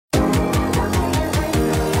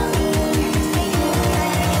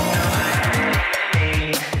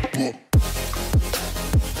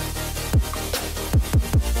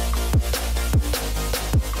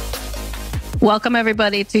Welcome,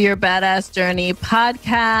 everybody, to your Badass Journey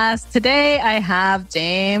podcast. Today, I have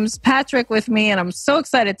James Patrick with me, and I'm so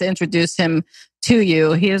excited to introduce him to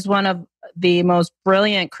you. He is one of the most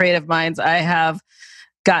brilliant creative minds I have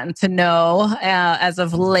gotten to know as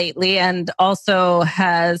of lately, and also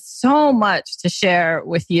has so much to share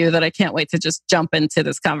with you that I can't wait to just jump into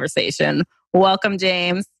this conversation. Welcome,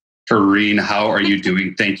 James. Kareen, how are you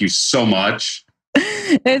doing? Thank you so much.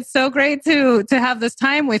 It's so great to have this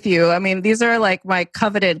time with you. I mean, these are like my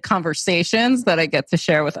coveted conversations that I get to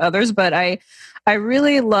share with others, but I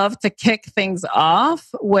really love to kick things off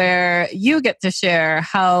where you get to share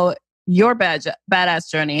how your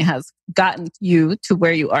badass journey has gotten you to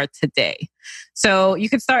where you are today. So you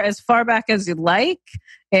could start as far back as you'd like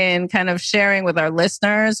in kind of sharing with our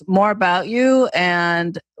listeners more about you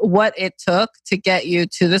and what it took to get you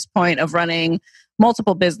to this point of running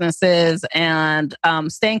multiple businesses and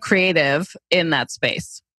staying creative in that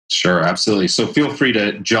space. Sure, absolutely. So feel free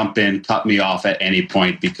to jump in, cut me off at any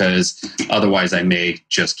point, because otherwise I may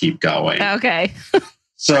just keep going. Okay.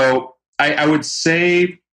 So I would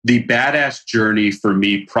say the badass journey for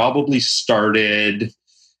me probably started,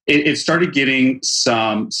 it started getting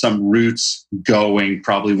some roots going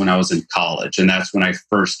probably when I was in college. And that's when I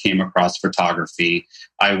first came across photography.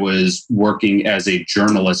 I was working as a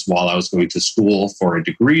journalist while I was going to school for a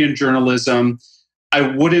degree in journalism. I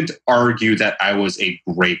wouldn't argue that I was a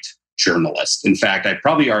great journalist. In fact, I'd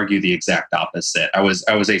probably argue the exact opposite. I was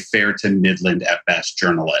a fair to midland at best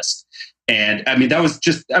journalist. And I mean,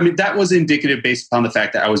 that was indicative based upon the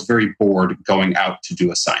fact that I was very bored going out to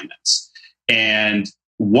do assignments. And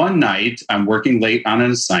one night, I'm working late on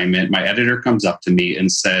an assignment. My editor comes up to me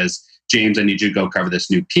and says, James, I need you to go cover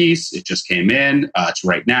this new piece. It just came in. It's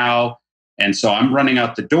right now. And so I'm running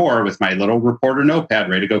out the door with my little reporter notepad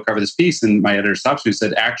ready to go cover this piece. And my editor stops me and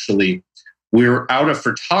said, actually, we're out of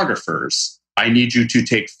photographers. I need you to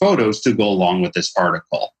take photos to go along with this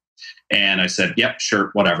article. And I said, yep,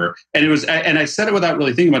 sure, whatever. And I said it without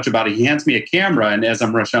really thinking much about it. He hands me a camera. And as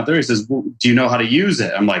I'm rushing out there, he says, well, do you know how to use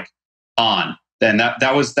it? I'm like, on. Then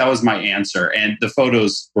that was my answer. And the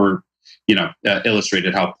photos were,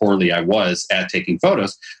 illustrated how poorly I was at taking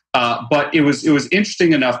photos. But it was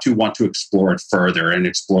interesting enough to want to explore it further, and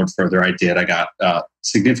explored further. I did. I got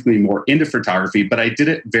significantly more into photography, but I did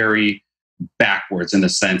it very backwards in the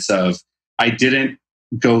sense of I didn't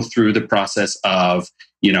go through the process of,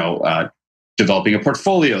 developing a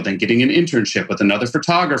portfolio, then getting an internship with another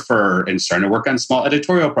photographer and starting to work on small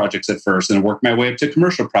editorial projects at first and work my way up to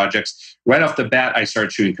commercial projects. Right off the bat, I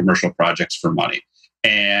started shooting commercial projects for money.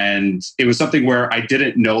 And it was something where I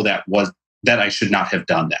didn't know that I should not have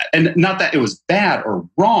done that. And not that it was bad or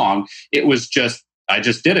wrong. It was just, I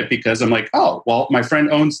just did it because I'm like, oh, well, my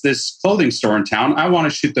friend owns this clothing store in town. I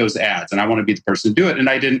want to shoot those ads and I want to be the person to do it. And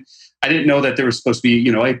I didn't know that there was supposed to be,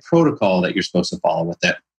 a protocol that you're supposed to follow with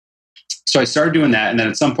it. So I started doing that. And then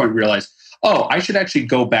at some point realized, oh, I should actually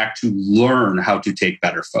go back to learn how to take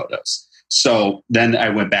better photos. So then I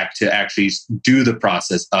went back to actually do the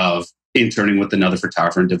process of interning with another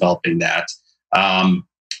photographer and developing that.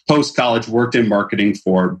 Post-college, worked in marketing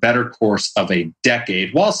for a better course of a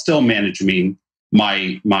decade while still managing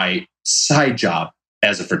my side job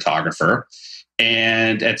as a photographer.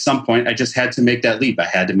 And at some point, I just had to make that leap. I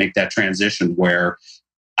had to make that transition where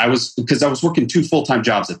because I was working 2 full-time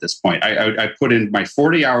jobs at this point. I put in my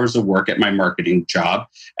 40 hours of work at my marketing job.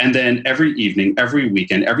 And then every evening, every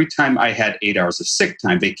weekend, every time I had 8 hours of sick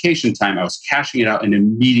time, vacation time, I was cashing it out and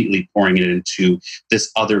immediately pouring it into this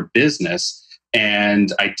other business.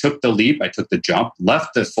 And I took the leap, I took the jump,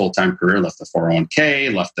 left the full-time career, left the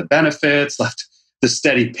 401k, left the benefits, left the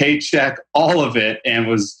steady paycheck, all of it, and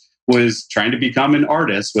was trying to become an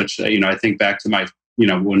artist, which, I think back to my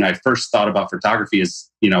when I first thought about photography is,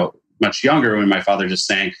 much younger, when my father just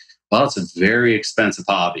saying, well, it's a very expensive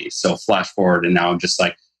hobby. So flash forward. And now I'm just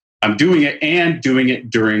like, I'm doing it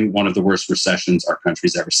during one of the worst recessions our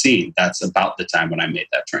country's ever seen. That's about the time when I made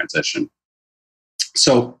that transition.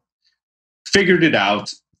 So figured it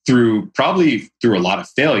out through a lot of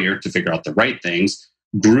failure to figure out the right things,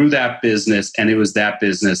 grew that business. And it was that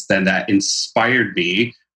business then that inspired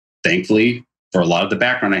me, thankfully, for a lot of the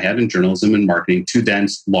background I had in journalism and marketing, to then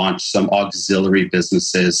launch some auxiliary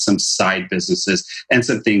businesses, some side businesses, and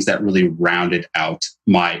some things that really rounded out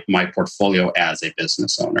my portfolio as a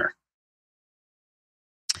business owner.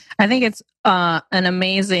 I think it's an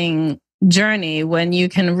amazing journey when you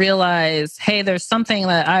can realize, hey, there's something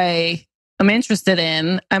that I am interested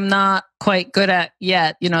in, I'm not quite good at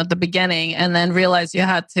yet, at the beginning, and then realize you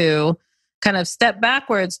had to kind of step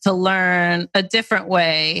backwards to learn a different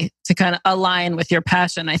way to kind of align with your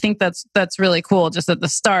passion. I think that's really cool, just at the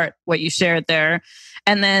start, what you shared there.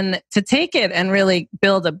 And then to take it and really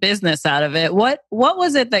build a business out of it. What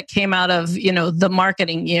was it that came out of, the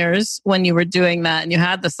marketing years when you were doing that and you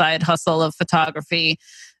had the side hustle of photography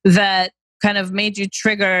that kind of made you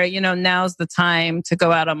trigger, now's the time to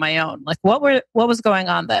go out on my own? Like what was going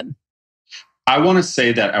on then? I want to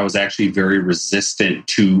say that I was actually very resistant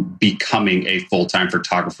to becoming a full-time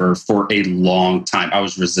photographer for a long time. I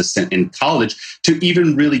was resistant in college to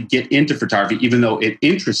even really get into photography, even though it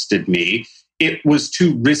interested me. It was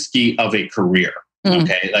too risky of a career.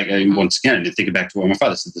 Okay. Like once again, I did think back to what my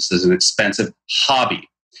father said, this is an expensive hobby.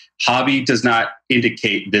 Hobby does not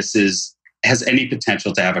indicate has any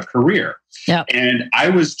potential to have a career. Yep. And I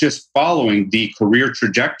was just following the career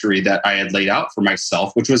trajectory that I had laid out for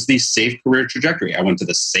myself, which was the safe career trajectory. I went to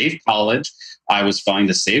the safe college. I was following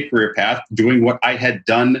the safe career path, doing what I had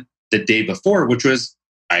done the day before, which was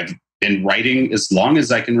I've been writing as long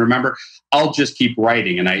as I can remember. I'll just keep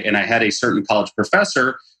writing. And I had a certain college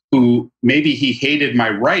professor who maybe he hated my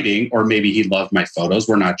writing or maybe he loved my photos,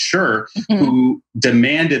 we're not sure, who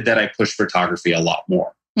demanded that I push photography a lot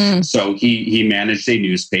more. So he managed a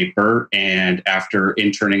newspaper, and after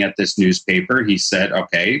interning at this newspaper, he said,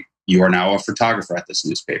 okay, you are now a photographer at this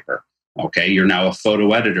newspaper. Okay, you're now a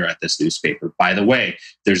photo editor at this newspaper. By the way,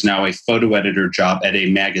 there's now a photo editor job at a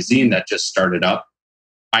magazine that just started up.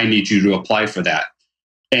 I need you to apply for that.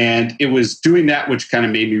 And it was doing that which kind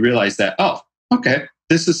of made me realize that, oh, okay,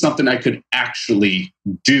 this is something I could actually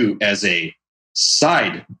do as a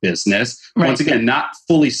side business. Right. Once again, not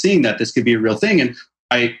fully seeing that this could be a real thing. And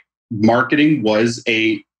marketing was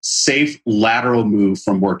a safe lateral move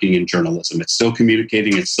from working in journalism. It's still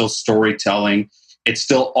communicating, it's still storytelling, it's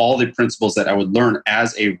still all the principles that I would learn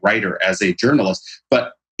as a writer, as a journalist,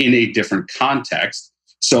 but in a different context.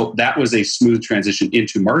 So that was a smooth transition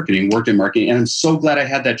into marketing, worked in marketing. And I'm so glad I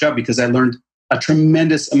had that job because I learned a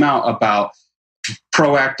tremendous amount about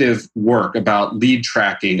proactive work, about lead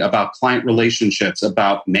tracking, about client relationships,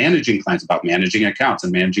 about managing clients, about managing accounts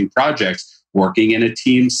and managing projects, working in a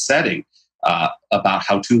team setting, about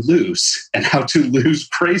how to lose and how to lose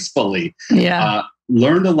gracefully. Yeah.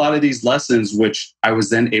 Learned a lot of these lessons, which I was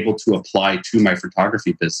then able to apply to my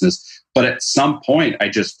photography business. But at some point, I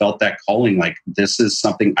just felt that calling, like this is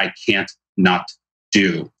something I can't not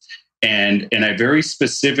do. And I very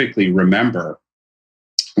specifically remember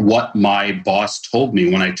what my boss told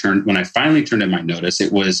me when I finally turned in my notice.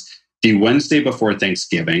 It was the Wednesday before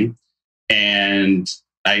Thanksgiving. And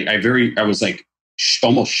I was like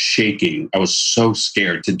almost shaking. I was so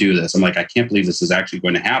scared to do this. I'm like, I can't believe this is actually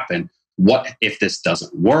going to happen. What if this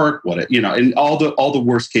doesn't work? And all the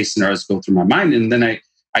worst case scenarios go through my mind. And then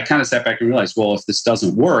I kind of sat back and realized, well, if this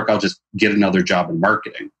doesn't work, I'll just get another job in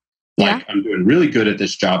marketing. Yeah. Like I'm doing really good at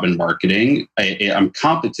this job in marketing. I'm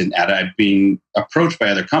competent at it. I'm being approached by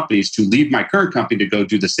other companies to leave my current company to go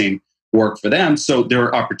do the same work for them. So there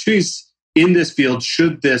are opportunities in this field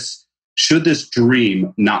should this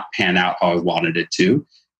dream not pan out how I wanted it to.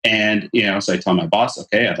 And, so I tell my boss,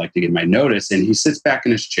 okay, I'd like to get my notice. And he sits back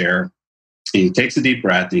in his chair and he takes a deep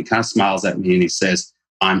breath and he kind of smiles at me and he says,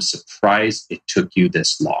 I'm surprised it took you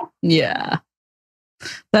this long. Yeah.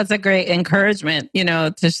 That's a great encouragement,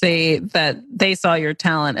 to say that they saw your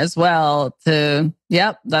talent as well. That's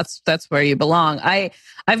where you belong.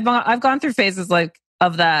 I've gone through phases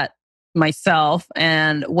of that myself.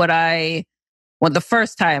 And the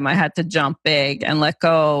first time I had to jump big and let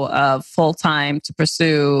go of full time to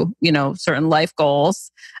pursue, certain life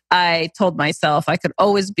goals, I told myself I could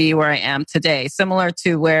always be where I am today. Similar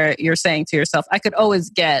to where you're saying to yourself, I could always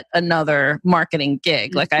get another marketing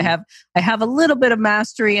gig. Mm-hmm. Like I have a little bit of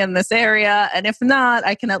mastery in this area. And if not,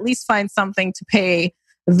 I can at least find something to pay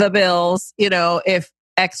the bills, if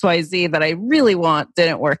XYZ that I really want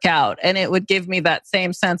didn't work out. And it would give me that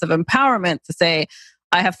same sense of empowerment to say,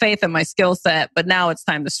 I have faith in my skill set, but now it's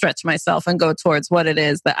time to stretch myself and go towards what it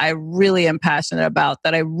is that I really am passionate about,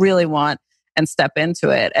 that I really want, and step into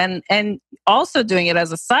it. And also doing it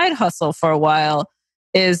as a side hustle for a while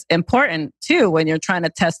is important too when you're trying to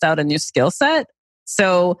test out a new skill set.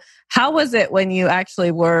 So how was it when you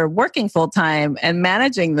actually were working full time and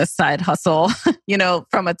managing this side hustle,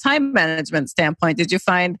 from a time management standpoint? Did you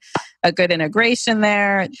find a good integration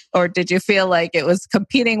there? Or did you feel like it was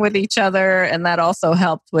competing with each other and that also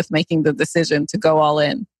helped with making the decision to go all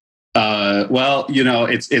in? Well,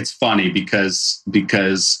 it's funny because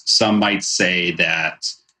some might say that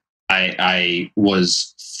I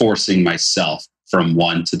was forcing myself from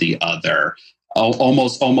one to the other.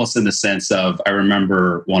 Almost in the sense of, I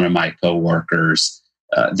remember one of my coworkers,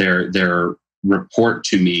 their report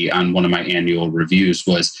to me on one of my annual reviews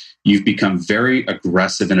was, "You've become very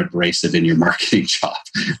aggressive and abrasive in your marketing job."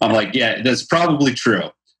 I'm like, yeah, that's probably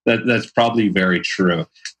true. That's probably very true.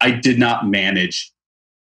 I did not manage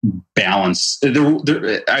balance.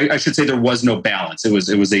 I should say there was no balance. It was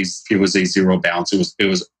a zero balance. It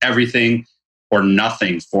was everything or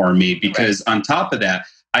nothing for me, because on top of that,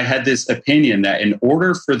 I had this opinion that in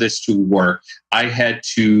order for this to work, I had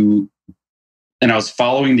to, and I was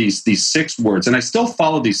following these 6 words, and I still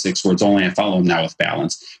follow these 6 words, only I follow them now with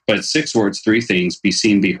balance. But it's 6 words, 3 things: be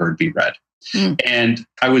seen, be heard, be read. And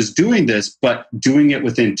I was doing this, but doing it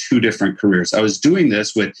within 2 different careers. I was doing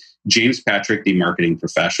this with James Patrick, the marketing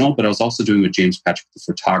professional, but I was also doing with James Patrick, the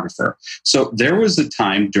photographer. So there was a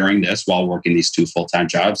time during this, while working these 2 full-time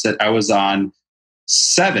jobs, that I was on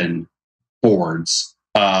 7 boards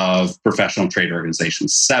of professional trade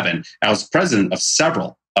organizations. 7. I was president of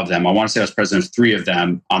several of them. I want to say I was president of 3 of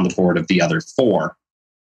them, on the board of the other 4.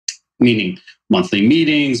 Meaning monthly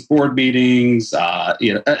meetings, board meetings,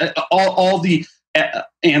 all the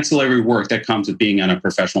ancillary work that comes with being on a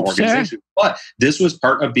professional organization. Sure. But this was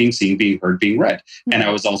part of being seen, being heard, being read. Mm-hmm. And I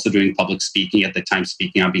was also doing public speaking at the time,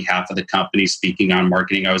 speaking on behalf of the company, speaking on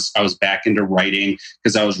marketing. I was back into writing,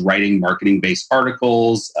 because I was writing marketing-based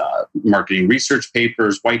articles, marketing research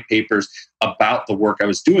papers, white papers about the work I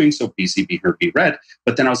was doing. So BC, be heard, be read.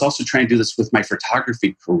 But then I was also trying to do this with my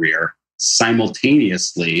photography career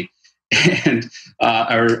simultaneously. And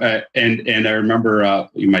I remember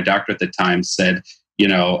my doctor at the time said,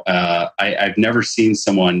 I've never seen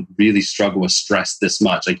someone really struggle with stress this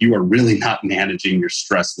much. Like, you are really not managing your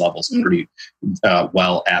stress levels pretty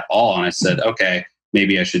well at all. And I said, okay,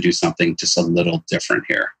 maybe I should do something just a little different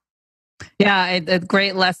here. Yeah, a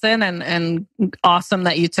great lesson, and awesome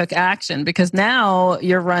that you took action, because now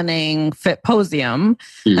you're running Fitposium.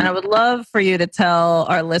 Mm-hmm. And I would love for you to tell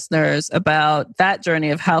our listeners about that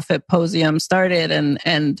journey of how Fitposium started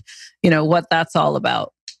and what that's all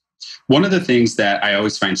about. One of the things that I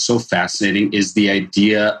always find so fascinating is the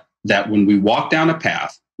idea that when we walk down a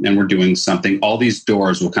path and we're doing something, all these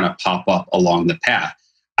doors will kind of pop up along the path.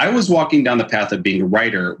 I was walking down the path of being a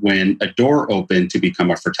writer when a door opened to become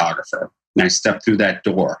a photographer. And I stepped through that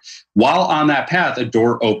door. While on that path, a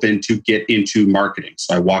door opened to get into marketing.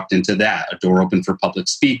 So I walked into that. A door opened for public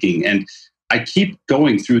speaking. And I keep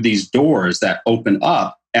going through these doors that open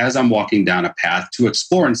up as I'm walking down a path to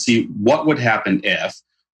explore and see what would happen if,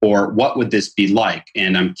 or what would this be like.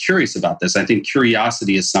 And I'm curious about this. I think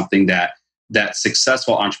curiosity is something that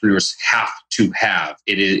successful entrepreneurs have to have.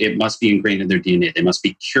 It must be ingrained in their DNA. They must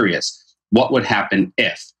be curious. What would happen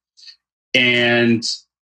if? And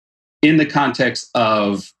in the context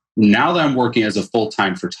of now that I'm working as a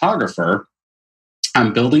full-time photographer,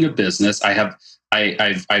 I'm building a business.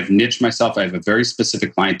 I've niched myself. I have a very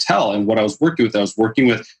specific clientele. And what I was working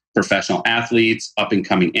with professional athletes,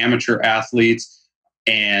 up-and-coming amateur athletes,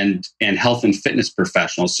 and health and fitness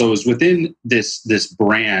professionals. So it was within this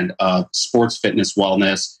brand of sports, fitness,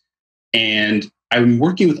 wellness. And I'm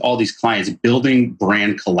working with all these clients, building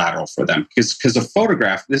brand collateral for them, because a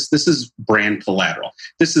photograph, this is brand collateral.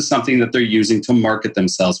 This is something that they're using to market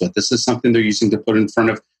themselves with. This is something they're using to put in front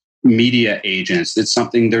of media agents. It's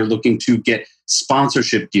something they're looking to get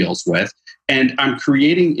sponsorship deals with. And I'm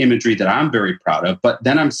creating imagery that I'm very proud of, but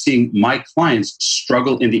then I'm seeing my clients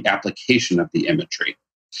struggle in the application of the imagery.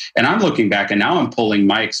 And I'm looking back, and now I'm pulling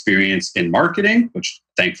my experience in marketing, which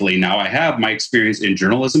thankfully now I have, my experience in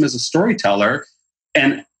journalism as a storyteller.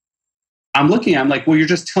 And I'm like, well, you're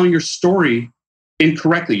just telling your story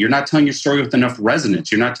incorrectly. You're not telling your story with enough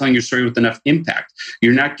resonance. You're not telling your story with enough impact.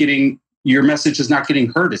 Your message is not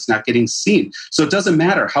getting heard. It's not getting seen. So it doesn't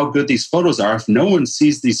matter how good these photos are. If no one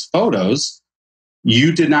sees these photos,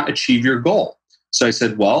 you did not achieve your goal. So I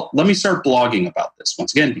said, well, let me start blogging about this.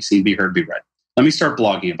 Once again, be seen, be heard, be read. Let me start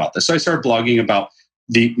blogging about this. So I started blogging about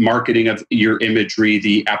the marketing of your imagery,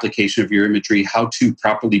 the application of your imagery, how to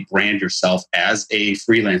properly brand yourself as a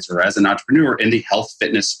freelancer, as an entrepreneur in the health,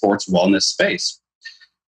 fitness, sports, wellness space.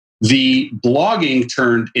 The blogging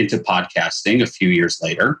turned into podcasting a few years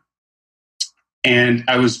later. And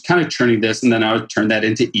I was kind of churning this, and then I would turn that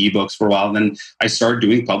into ebooks for a while. And then I started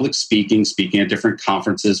doing public speaking at different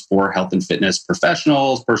conferences for health and fitness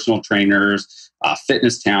professionals, personal trainers,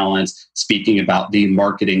 fitness talents, speaking about the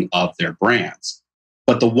marketing of their brands.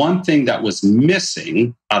 But the one thing that was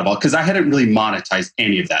missing out of all, because I hadn't really monetized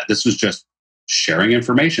any of that. This was just sharing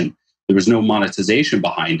information. There was no monetization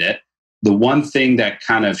behind it. The one thing that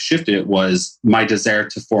kind of shifted it was my desire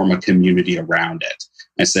to form a community around it.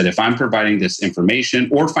 I said, if I'm providing this information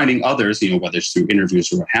or finding others, whether it's through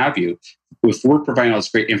interviews or what have you, if we're providing all this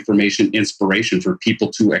great information, inspiration for people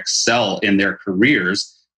to excel in their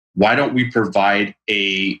careers, why don't we provide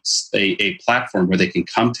a platform where they can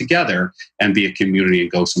come together and be a community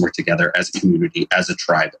and go somewhere together as a community, as a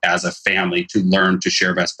tribe, as a family, to learn, to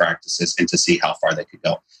share best practices, and to see how far they could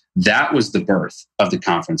go. That was the birth of the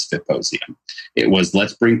Conference Fitposium. It was,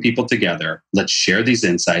 let's bring people together, let's share these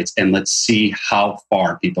insights, and let's see how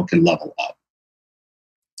far people can level up.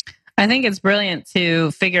 I think it's brilliant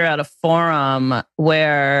to figure out a forum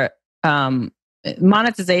where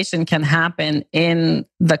monetization can happen in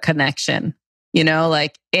the connection,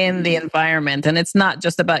 like in the environment. And it's not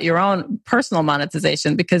just about your own personal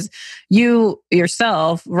monetization, because you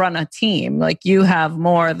yourself run a team. Like, you have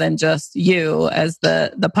more than just you as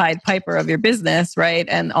the Pied Piper of your business, right?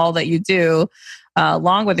 And all that you do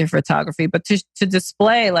along with your photography, but to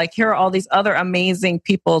display, like, here are all these other amazing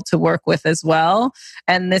people to work with as well.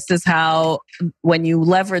 And this is how, when you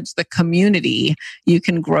leverage the community, you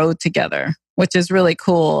can grow together, which is really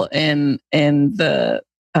cool in the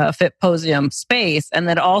Fitposium space. And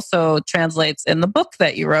that also translates in the book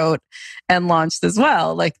that you wrote and launched as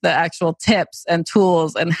well, like the actual tips and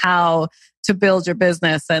tools and how to build your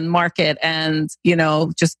business and market and,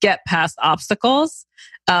 just get past obstacles.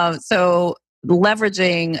 So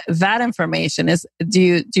leveraging that information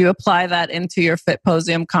do you apply that into your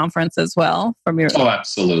Fitposium conference as well? Oh,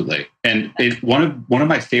 absolutely. And one of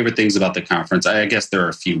my favorite things about the conference, I guess there are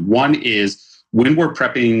a few. One is, when we're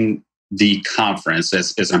prepping the conference,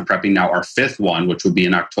 as I'm prepping now our fifth one, which would be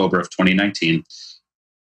in October of 2019,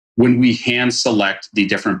 when we hand select the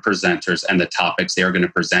different presenters and the topics they are going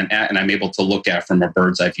to present at, and I'm able to look at from a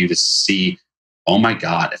bird's eye view to see, oh my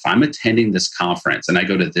God, if I'm attending this conference and I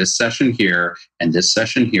go to this session here and this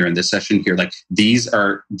session here and this session here, like, this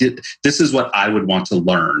is what I would want to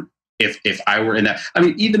learn if I were in that. I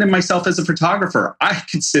mean, even in myself as a photographer, I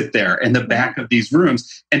could sit there in the back of these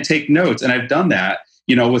rooms and take notes. And I've done that,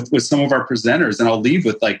 with some of our presenters, and I'll leave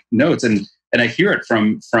with like notes, and I hear it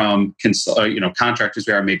from contractors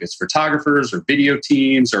we are, maybe it's photographers or video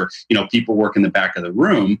teams or, people work in the back of the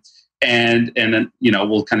room. And then,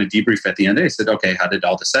 we'll kind of debrief at the end of the day. I said, okay, how did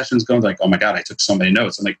all the sessions go? Like, oh my God, I took so many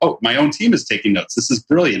notes. I'm like, oh, my own team is taking notes. This is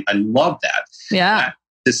brilliant. I love that. Yeah.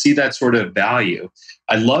 To see that sort of value.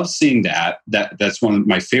 I love seeing that. That's one of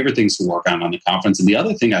my favorite things to work on the conference. And the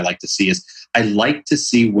other thing I like to see is, I like to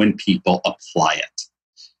see when people apply it.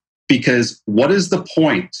 Because what is the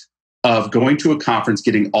point of going to a conference,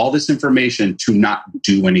 getting all this information to not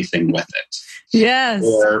do anything with it? Yes.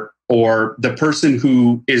 Or the person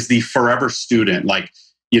who is the forever student, like,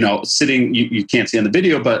 sitting, you can't see on the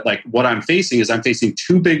video, but like what I'm facing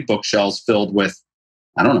two big bookshelves filled with,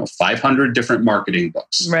 500 different marketing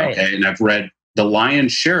books. Right. Okay. And I've read the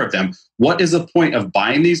lion's share of them. What is the point of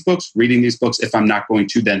buying these books, reading these books, if I'm not going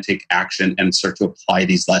to then take action and start to apply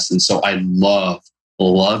these lessons? So I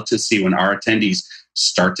love to see when our attendees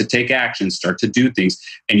start to take action, start to do things,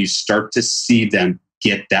 and you start to see them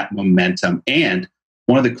get that momentum. And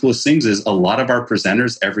one of the coolest things is, a lot of our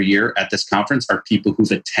presenters every year at this conference are people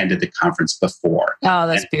who've attended the conference before. Oh,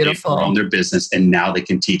 that's beautiful. They've grown their business, and now they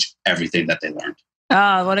can teach everything that they learned.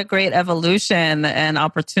 Oh, what a great evolution and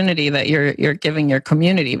opportunity that you're giving your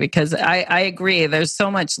community, because I agree. There's so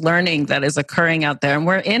much learning that is occurring out there, and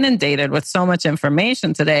we're inundated with so much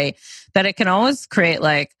information today that it can always create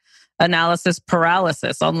like analysis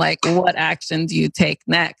paralysis on like, what action do you take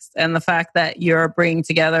next? And the fact that you're bringing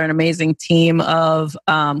together an amazing team of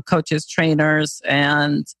coaches, trainers,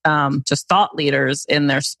 and just thought leaders in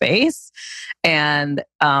their space, and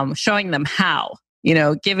showing them how,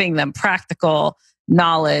 giving them practical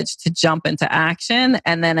knowledge to jump into action,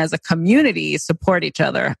 and then as a community support each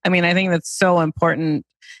other. I mean, I think that's so important,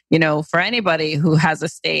 for anybody who has a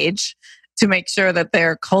stage, to make sure that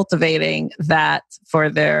they're cultivating that for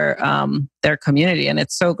their community. And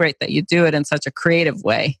it's so great that you do it in such a creative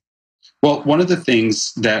way. Well, one of the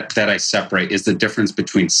things that I separate is the difference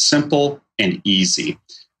between simple and easy,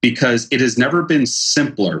 because it has never been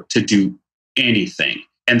simpler to do anything.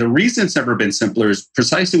 And the reason it's never been simpler is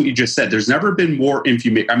precisely what you just said. There's never been more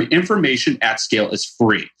information. I mean, information at scale is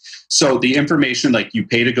free. So the information, like, you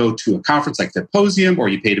pay to go to a conference like Fitposium, or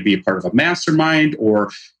you pay to be a part of a mastermind,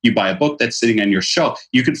 or you buy a book that's sitting on your shelf,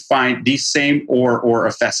 you can find the same or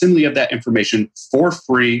a facsimile of that information for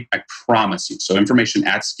free. I promise you. So information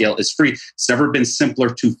at scale is free. It's never been simpler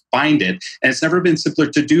to find it. And it's never been simpler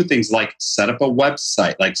to do things like set up a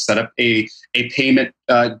website, like set up a payment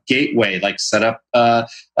gateway, like set up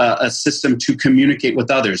a system to communicate with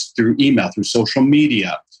others through email, through social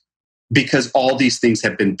media. Because all these things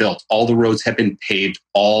have been built, all the roads have been paved,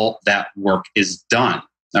 all that work is done.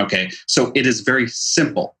 Okay, so it is very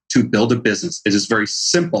simple to build a business. It is very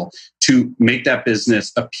simple to make that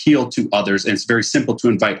business appeal to others, and it's very simple to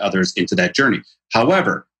invite others into that journey.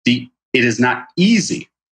 However, it is not easy,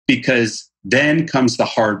 because then comes the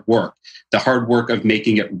hard work of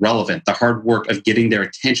making it relevant, the hard work of getting their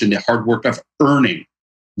attention, the hard work of earning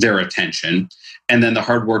their attention, and then the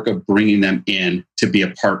hard work of bringing them in to be a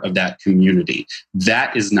part of that community.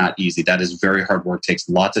 That is not easy. That is very hard work, takes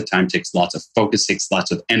lots of time, takes lots of focus, takes lots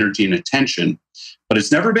of energy and attention, but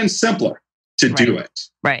it's never been simpler to do it.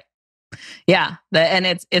 Right. Yeah. And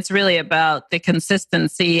it's really about the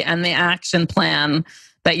consistency and the action plan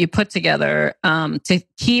that you put together to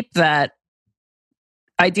keep that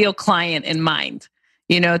ideal client in mind,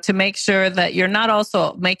 to make sure that you're not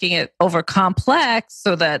also making it over complex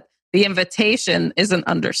so that the invitation isn't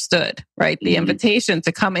understood, right? The invitation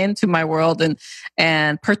to come into my world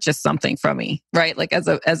and purchase something from me, right? Like as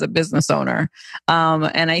a business owner.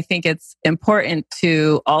 And I think it's important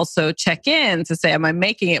to also check in to say, am I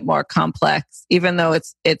making it more complex? Even though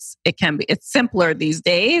it's simpler these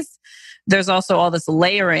days. There's also all this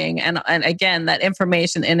layering and again, that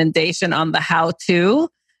information inundation on the how-to.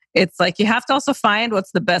 It's like you have to also find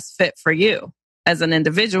what's the best fit for you as an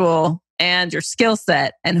individual and your skill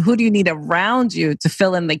set, and who do you need around you to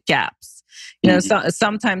fill in the gaps.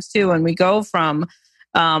 Sometimes too, when we go from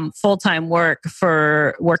full-time work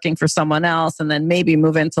for working for someone else and then maybe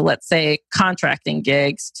move into, let's say, contracting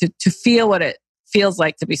gigs to feel what it feels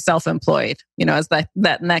like to be self-employed, as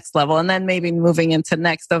that next level. And then maybe moving into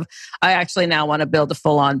next of, I actually now want to build a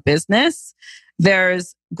full-on business.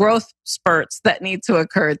 There's growth spurts that need to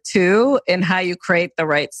occur too in how you create the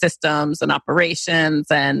right systems and operations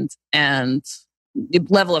and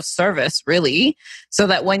level of service, really, so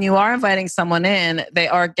that when you are inviting someone in, they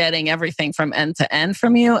are getting everything from end to end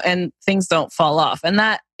from you and things don't fall off. And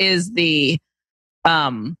that is the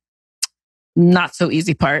not so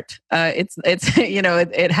easy part.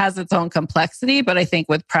 It has its own complexity, but I think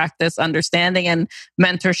with practice, understanding, and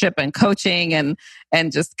mentorship and coaching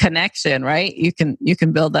and just connection, right? You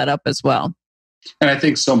can build that up as well. And I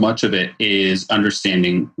think so much of it is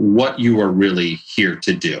understanding what you are really here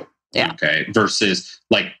to do. Yeah. Okay. Versus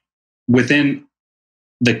like within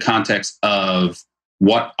the context of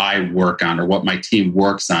what I work on or what my team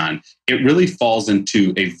works on, it really falls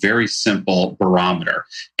into a very simple barometer.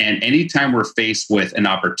 And anytime we're faced with an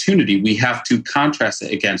opportunity, we have to contrast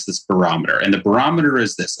it against this barometer. And the barometer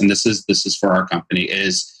is this, and this is for our company,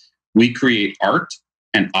 is we create art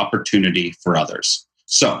and opportunity for others.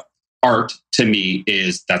 So art to me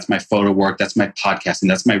that's my photo work, that's my podcasting,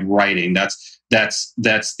 that's my writing, that's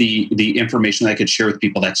the information that I could share with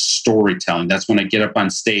people. That's storytelling. That's when I get up on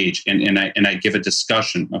stage and I give a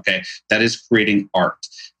discussion. Okay, that is creating art.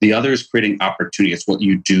 The other is creating opportunity. It's what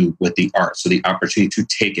you do with the art. So the opportunity to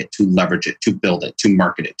take it, to leverage it, to build it, to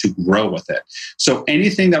market it, to grow with it. So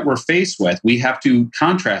anything that we're faced with, we have to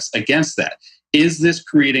contrast against that. Is this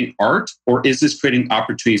creating art or is this creating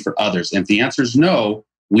opportunity for others? And if the answer is no,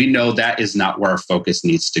 we know that is not where our focus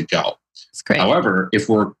needs to go. That's great. However, if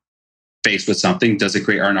we're faced with something, does it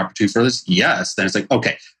create art and opportunity for this? Yes. Then it's like,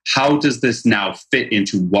 okay, how does this now fit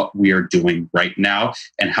into what we are doing right now?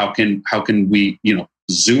 And how can we,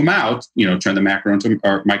 zoom out, turn the micro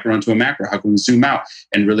into a macro? How can we zoom out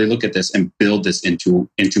and really look at this and build this into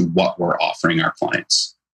what we're offering our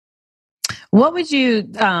clients? What would you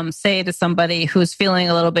say to somebody who's feeling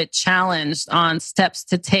a little bit challenged on steps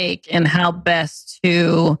to take and how best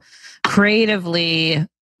to creatively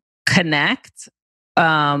connect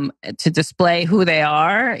to display who they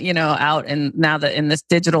are, out and now that in this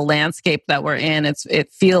digital landscape that we're in,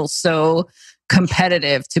 it feels so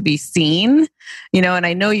competitive to be seen, and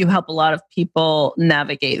I know you help a lot of people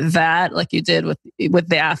navigate that, like you did with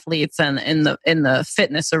the athletes and in the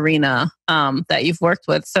fitness arena that you've worked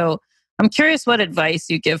with. So I'm curious what advice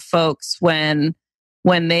you give folks when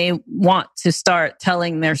they want to start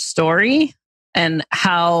telling their story and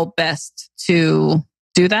how best to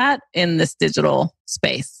do that in this digital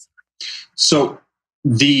space. So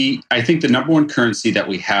I think the number one currency that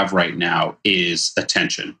we have right now is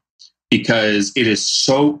attention, because it is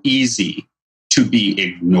so easy to be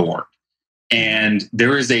ignored. And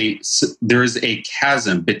there is a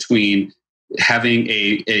chasm between having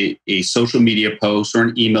a social media post or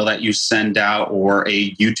an email that you send out or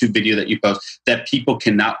a YouTube video that you post that people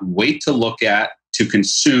cannot wait to look at, to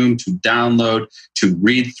consume, to download, to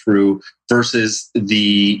read through, versus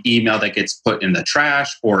the email that gets put in the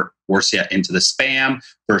trash or worse yet, into the spam,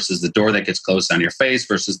 versus the door that gets closed on your face,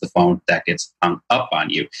 versus the phone that gets hung up on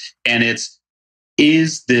you. And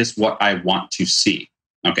is this what I want to see?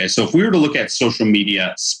 Okay, so if we were to look at social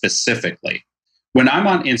media specifically, When I'm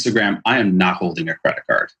on Instagram, I am not holding a credit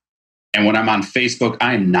card. And when I'm on Facebook,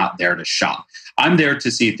 I am not there to shop. I'm there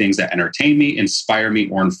to see things that entertain me, inspire me,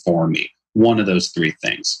 or inform me. One of those three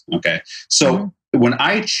things. Okay. So when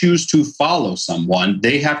I choose to follow someone,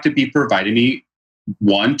 they have to be providing me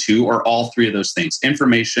one, two, or all three of those things: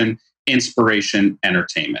 information, inspiration,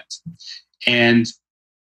 entertainment. And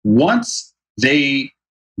once they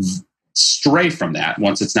stray from that,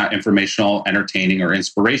 once it's not informational, entertaining, or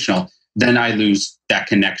inspirational, then I lose that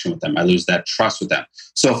connection with them. I lose that trust with them.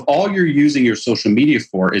 So if all you're using your social media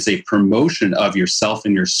for is a promotion of yourself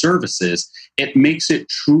and your services, it makes it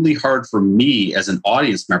truly hard for me as an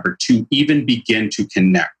audience member to even begin to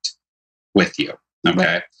connect with you.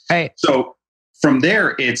 Okay. Right. So from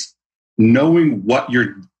there, it's knowing what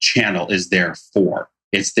your channel is there for.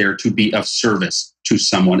 It's there to be of service to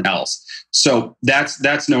someone else. So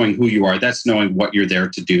that's knowing who you are. That's knowing what you're there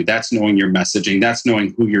to do. That's knowing your messaging. That's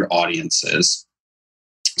knowing who your audience is,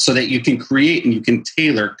 so that you can create and you can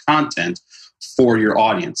tailor content for your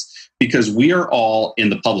audience. Because we are all in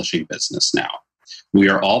the publishing business now. We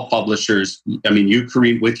are all publishers. I mean, you,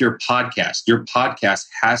 Kareen, with your podcast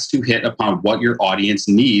has to hit upon what your audience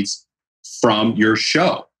needs from your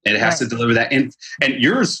show. It has to deliver that. And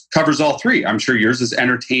yours covers all three. I'm sure yours is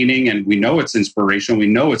entertaining, and we know it's inspirational. We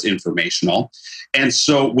know it's informational. And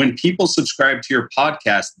so when people subscribe to your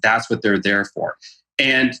podcast, that's what they're there for.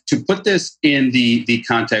 And to put this in the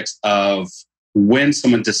context of when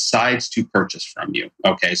someone decides to purchase from you.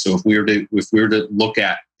 Okay. So if we were to look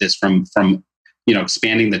at this from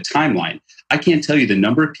expanding the timeline, I can't tell you the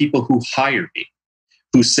number of people who hire me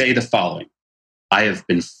who say the following: I have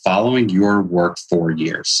been following your work for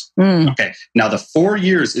years. Okay. Now, the 4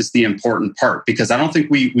 years is the important part, because I don't think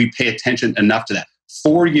we pay attention enough to that.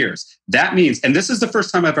 4 years. That means, and this is the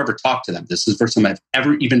first time I've ever talked to them. This is the first time I've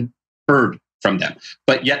ever even heard from them.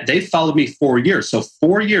 But yet they followed me 4 years. So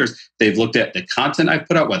 4 years, they've looked at the content I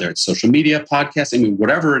put out, whether it's social media, podcasting, I mean,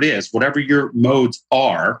 whatever it is, whatever your modes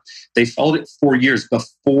are, they followed it 4 years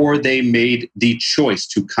before they made the choice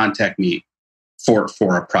to contact me for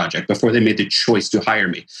a project, before they made the choice to hire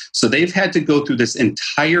me. So they've had to go through this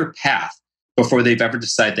entire path before they've ever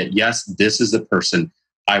decided that, yes, this is the person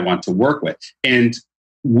I want to work with. And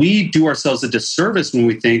we do ourselves a disservice when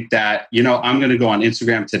we think that, I'm going to go on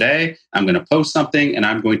Instagram today, I'm going to post something, and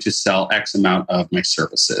I'm going to sell X amount of my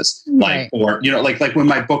services. Right. Like when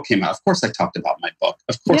my book came out, of course I talked about my book.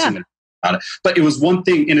 Of course I'm going to talk about it. But it was one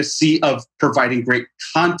thing in a sea of providing great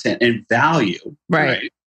content and value.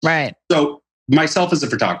 Right. So myself as a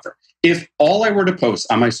photographer, if all I were to post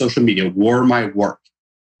on my social media were my work,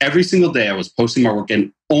 every single day I was posting my work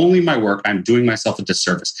and only my work, I'm doing myself a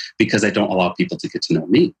disservice, because I don't allow people to get to know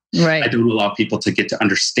me. Right. I don't allow people to get to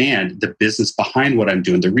understand the business behind what I'm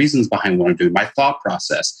doing, the reasons behind what I'm doing, my thought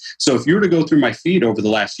process. So if you were to go through my feed over the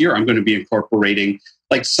last year, I'm going to be incorporating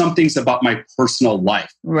like some things about my personal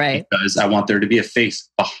life, right? Because I want there to be a face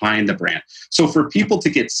behind the brand. So for people to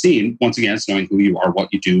get seen, once again, it's knowing who you are,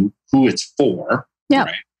 what you do, who it's for,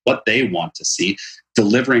 right? What they want to see,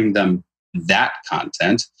 delivering them that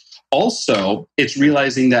content. Also, it's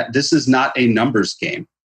realizing that this is not a numbers game.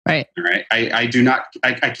 Right. Right.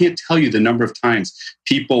 I can't tell you the number of times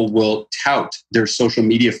people will tout their social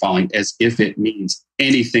media following as if it means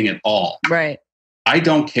anything at all. Right. I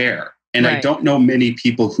don't care. And I don't know many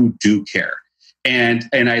people who do care. And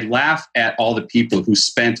I laugh at all the people who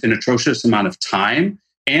spent an atrocious amount of time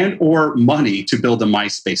and or money to build a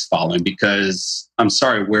MySpace following, because I'm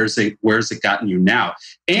sorry, where's it gotten you now?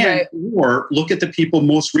 And or look at the people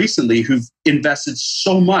most recently who've invested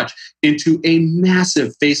so much into a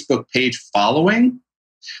massive Facebook page following.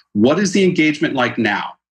 What is the engagement like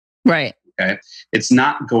now? Right. Okay. It's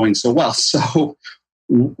not going so well. So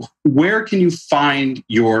where can you find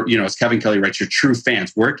your, as Kevin Kelly writes, your true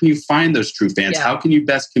fans? Where can you find those true fans? How can you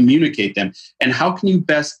best communicate them? And how can you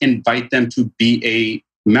best invite them to be a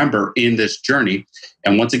member in this journey?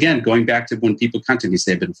 And once again, going back to when people contact me,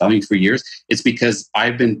 say, I've been following you for years, it's because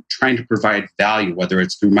I've been trying to provide value, whether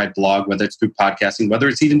it's through my blog, whether it's through podcasting, whether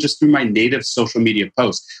it's even just through my native social media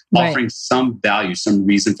posts, offering some value, some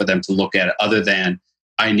reason for them to look at it other than,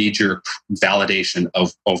 I need your validation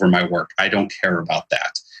over my work. I don't care about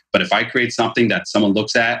that. But if I create something that someone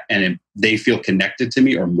looks at and they feel connected to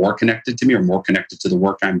me or more connected to me or more connected to the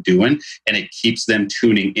work I'm doing, and it keeps them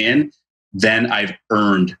tuning in, then I've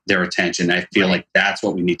earned their attention. I feel like that's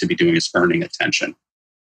what we need to be doing, is earning attention.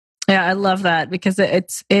 Yeah, I love that, because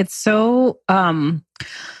it's so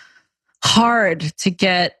hard to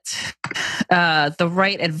get the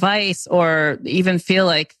right advice or even feel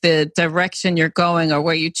like the direction you're going or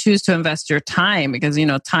where you choose to invest your time, because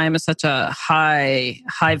time is such a high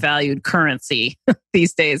valued currency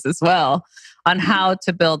these days as well, on how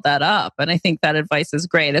to build that up. And I think that advice is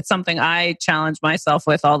great. It's something I challenge myself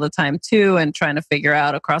with all the time too, and trying to figure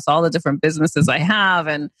out across all the different businesses I have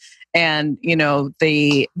and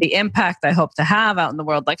the impact I hope to have out in the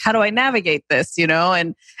world. Like, how do I navigate this,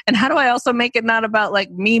 and how do I also make it not about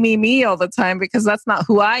like me all the time, because that's not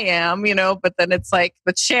who I am, but then it's like,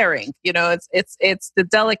 but sharing, it's the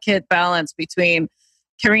delicate balance between,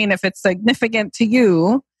 Kareen, if it's significant to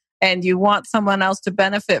you and you want someone else to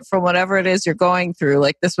benefit from whatever it is you're going through,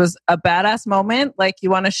 like this was a badass moment, like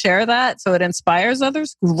you want to share that so it inspires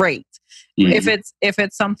others, great. Mm-hmm. If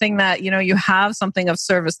it's something that, you have something of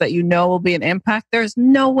service that will be an impact, there's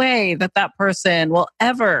no way that person will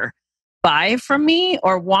ever buy from me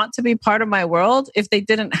or want to be part of my world if they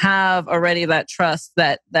didn't have already that trust,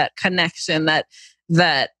 that connection,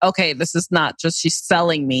 that okay, this is not just she's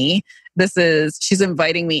selling me. She's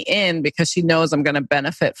inviting me in because she knows I'm going to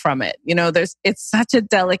benefit from it. It's such a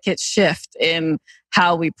delicate shift in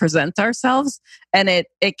how we present ourselves. And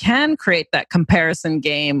it can create that comparison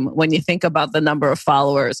game when you think about the number of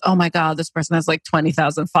followers. Oh my God, this person has like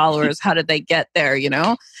 20,000 followers. How did they get there?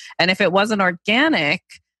 And if it wasn't organic,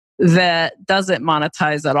 that doesn't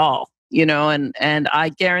monetize at all. And I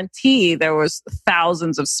guarantee there was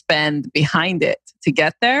thousands of spend behind it to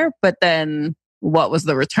get there. But then what was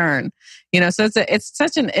the return? So it's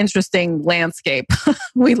such an interesting landscape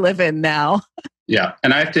we live in now. Yeah,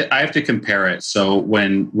 and I have to compare it. So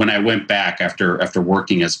when I went back after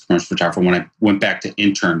working as a commercial photographer, when I went back to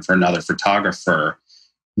intern for another photographer,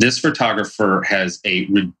 this photographer has a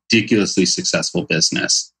ridiculously successful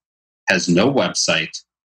business, has no website,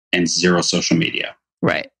 and zero social media.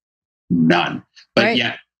 Right. None. But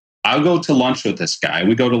yeah, I'll go to lunch with this guy.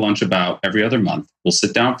 We go to lunch about every other month. We'll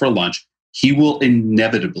sit down for lunch. He will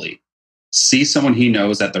inevitably see someone he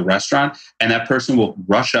knows at the restaurant, and that person will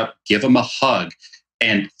rush up, give him a hug,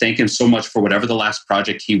 and thank him so much for whatever the last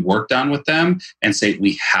project he worked on with them, and say,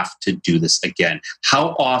 we have to do this again.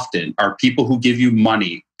 How often are people who give you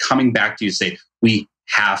money coming back to you say, we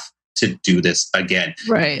have to do this again?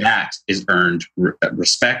 Right. That is earned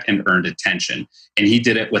respect and earned attention. And he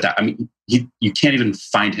did it without, you can't even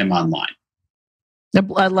find him online.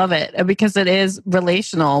 I love it because it is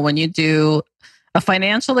relational. When you do a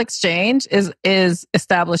financial exchange, is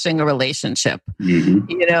establishing a relationship, mm-hmm.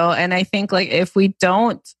 And I think like if we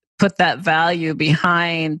don't put that value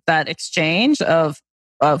behind that exchange of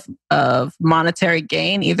monetary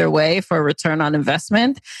gain either way for return on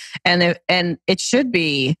investment, and it should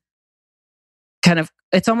be kind of,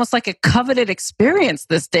 it's almost like a coveted experience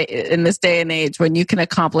in this day and age when you can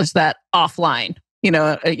accomplish that offline,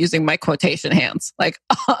 using my quotation hands, like,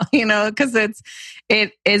 because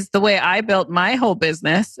it is the way I built my whole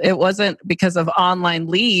business. It wasn't because of online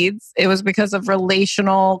leads. It was because of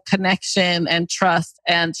relational connection and trust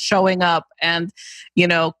and showing up and,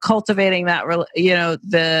 cultivating that,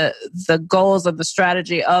 the goals of the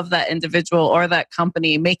strategy of that individual or that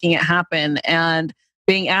company, making it happen and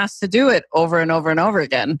being asked to do it over and over and over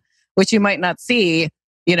again, which you might not see,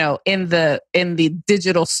 in the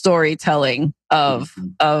digital storytelling of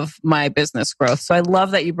my business growth. So I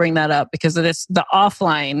love that you bring that up because it is, the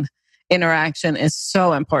offline interaction is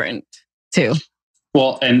so important too.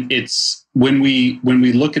 Well, and it's when we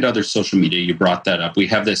look at other social media, you brought that up, we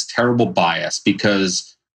have this terrible bias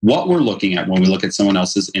because what we're looking at when we look at someone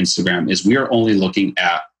else's Instagram is we are only looking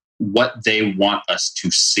at what they want us to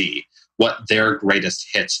see, what their greatest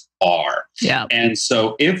hits are. Yeah. And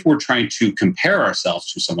so if we're trying to compare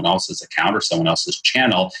ourselves to someone else's account or someone else's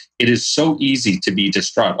channel, it is so easy to be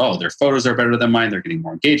distraught. Oh, their photos are better than mine. They're getting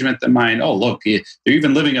more engagement than mine. Oh, look, they're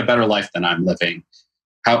even living a better life than I'm living.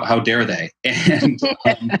 How dare they? And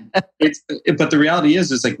but the reality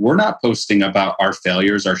is like we're not posting about our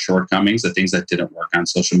failures, our shortcomings, the things that didn't work on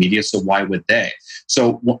social media. So why would they?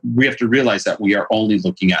 So we have to realize that we are only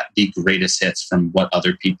looking at the greatest hits from what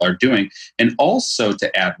other people are doing. And also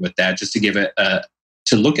to add with that, just to give it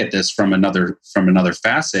to look at this from another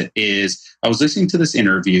facet, is I was listening to this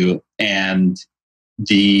interview and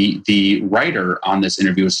the writer on this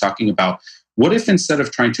interview was talking about, what if instead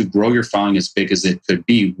of trying to grow your following as big as it could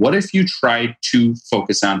be, what if you tried to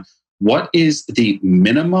focus on what is the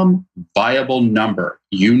minimum viable number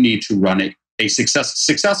you need to run a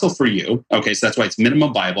successful for you? Okay, so that's why it's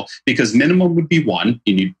minimum viable, because minimum would be one.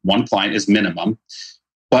 You need one client is minimum.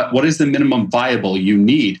 But what is the minimum viable you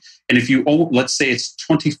need? And if you, let's say it's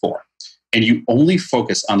 24. and you only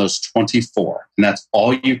focus on those 24, and that's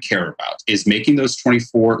all you care about, is making those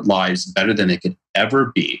 24 lives better than they could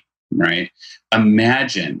ever be, right?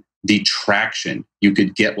 Imagine the traction you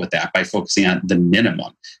could get with that by focusing on the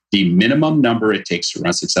minimum number it takes to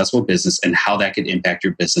run a successful business, and how that could impact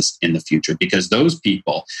your business in the future. Because those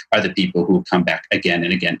people are the people who will come back again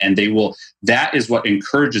and again. And that is what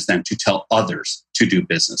encourages them to tell others to do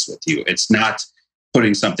business with you. It's not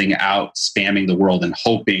putting something out, spamming the world and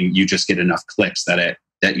hoping you just get enough clicks that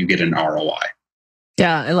you get an ROI.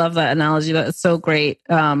 Yeah, I love that analogy. That's so great.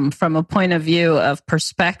 From a point of view of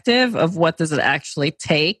perspective of what does it actually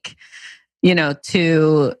take,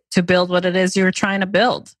 to build what it is you're trying to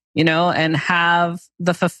build, and have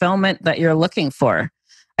the fulfillment that you're looking for.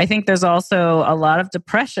 I think there's also a lot of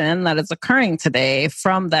depression that is occurring today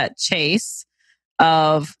from that chase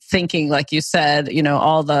of thinking, like you said,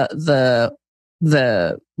 all the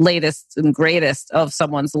latest and greatest of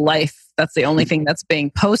someone's life. That's the only thing that's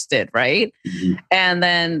being posted, right? Mm-hmm. And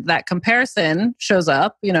then that comparison shows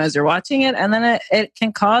up, as you're watching it. And then it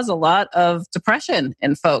can cause a lot of depression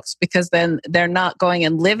in folks, because then they're not going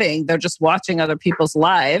and living. They're just watching other people's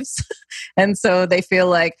lives. And so they feel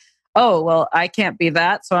like, oh, well, I can't be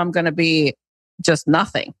that, so I'm going to be just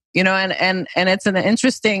nothing. And it's an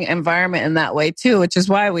interesting environment in that way too, which is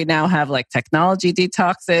why we now have like technology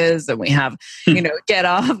detoxes, and we have, get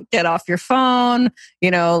off your phone,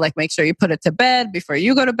 like make sure you put it to bed before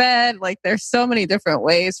you go to bed. Like there's so many different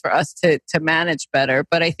ways for us to manage better.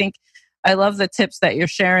 But I think I love the tips that you're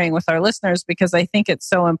sharing with our listeners, because I think it's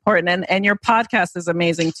so important. And your podcast is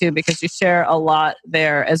amazing too, because you share a lot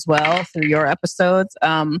there as well through your episodes.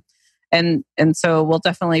 And so we'll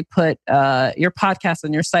definitely put your podcast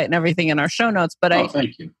and your site and everything in our show notes. But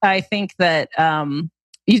thank you. I think that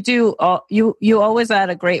you always add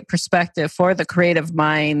a great perspective for the creative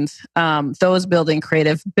mind, those building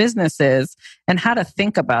creative businesses, and how to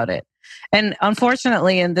think about it. And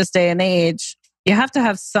unfortunately, in this day and age, you have to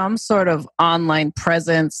have some sort of online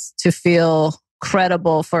presence to feel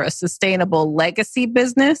credible for a sustainable legacy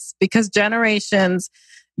business, because generations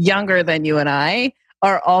younger than you and I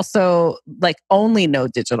are also like only know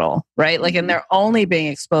digital, right? Like, and they're only being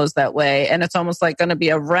exposed that way. And it's almost like going to be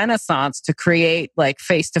a renaissance to create like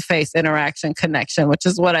face-to-face interaction connection, which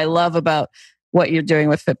is what I love about what you're doing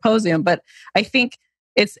with Fitposium. But I think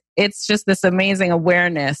it's just this amazing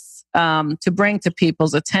awareness to bring to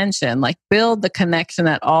people's attention, like build the connection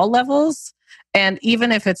at all levels. And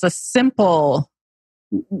even if it's a simple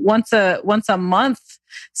once a month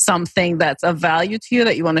something that's of value to you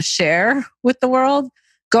that you want to share with the world,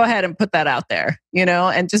 go ahead and put that out there,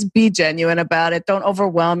 and just be genuine about it. Don't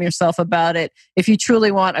overwhelm yourself about it. If you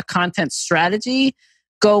truly want a content strategy,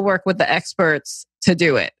 go work with the experts to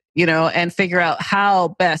do it, and figure out how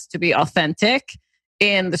best to be authentic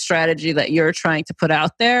in the strategy that you're trying to put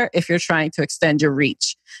out there. If you're trying to extend your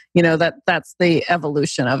reach, that's the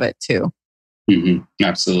evolution of it too. Mm-hmm.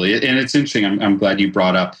 Absolutely. And it's interesting. I'm glad you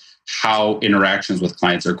brought up how interactions with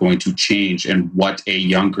clients are going to change and what a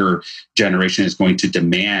younger generation is going to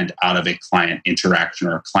demand out of a client interaction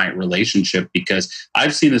or a client relationship, because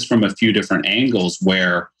I've seen this from a few different angles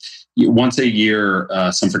where once a year,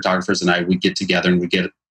 some photographers and I, we get together and we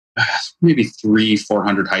get maybe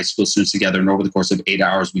 300-400 high school students together. And over the course of 8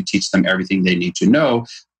 hours, we teach them everything they need to know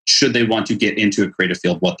should they want to get into a creative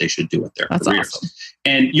field, what they should do with their careers. Awesome.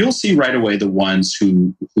 And you'll see right away the ones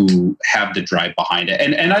who have the drive behind it.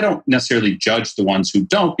 And I don't necessarily judge the ones who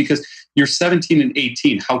don't, because you're 17 and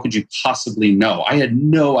 18. How could you possibly know? I had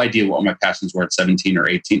no idea what my passions were at 17 or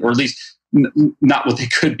 18, or at least not what they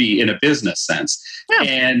could be in a business sense.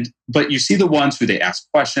 Yeah. But you see the ones who they ask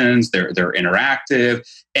questions, they're interactive,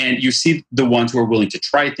 and you see the ones who are willing to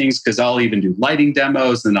try things, because I'll even do lighting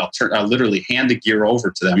demos, and I'll literally hand the gear over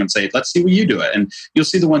to them and say, let's see what you do it. And you'll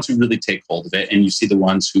see the ones who really take hold of it, and you see the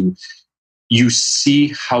ones who you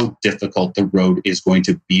see how difficult the road is going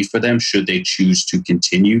to be for them should they choose to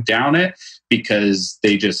continue down it, because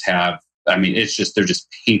they just have, they're just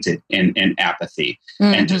painted in apathy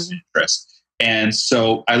and disinterest. And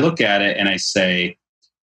so I look at it and I say,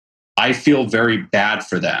 I feel very bad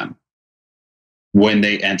for them when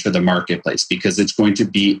they enter the marketplace, because it's going to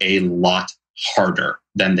be a lot harder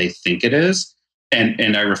than they think it is.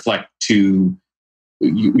 And I reflect to,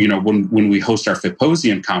 when we host our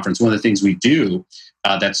Fitposium conference, one of the things we do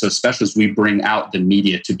that's so special is we bring out the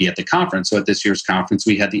media to be at the conference. So at this year's conference,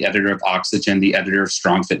 we had the editor of Oxygen, the editor of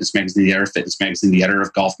Strong Fitness Magazine, the editor of Fitness Magazine, the editor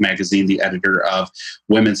of Golf Magazine, the editor of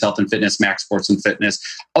Women's Health and Fitness, Max Sports and Fitness.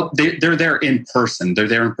 They're there in person. They're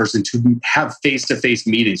there in person to have face-to-face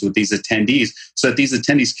meetings with these attendees, so that these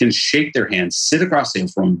attendees can shake their hands, sit across the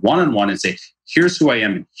table from one-on-one and say, here's who I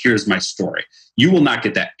am and here's my story. You will not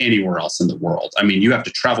get that anywhere else in the world. I mean, you have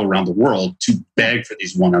to travel around the world to beg for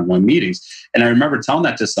these one-on-one meetings. And I remember telling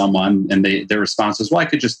that to someone, and their response was, well, I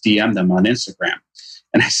could just DM them on Instagram.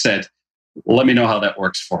 And I said, let me know how that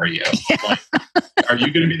works for you. Like, are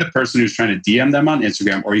you going to be the person who's trying to DM them on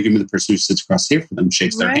Instagram, or are you going to be the person who sits across here for them and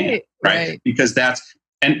shakes their hand? Right. Because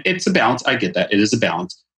and it's a balance. I get that. It is a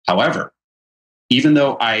balance. However, even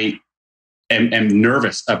though I am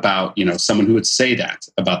nervous about, someone who would say that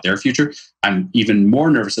about their future, I'm even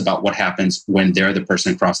more nervous about what happens when they're the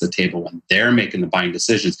person across the table, when they're making the buying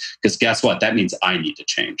decisions. Because guess what? That means I need to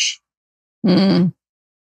change. Mm.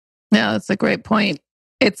 Yeah, that's a great point.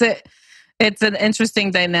 It's an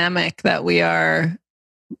interesting dynamic that we are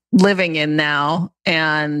living in now,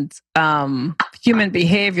 and human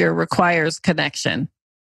behavior requires connection.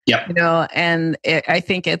 Yep. And I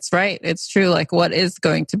think it's right. It's true. Like, what is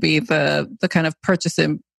going to be the kind of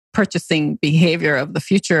purchasing behavior of the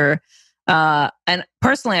future? And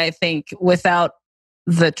personally, I think without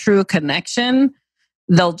the true connection,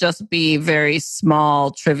 they'll just be very small,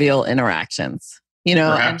 trivial interactions.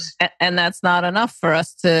 And that's not enough for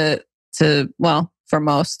us to for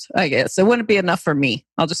most, I guess. It wouldn't be enough for me.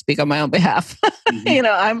 I'll just speak on my own behalf.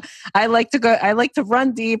 Mm-hmm. I like to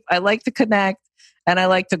run deep. I like to connect, and I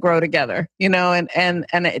like to grow together, and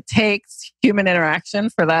it takes human interaction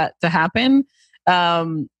for that to happen,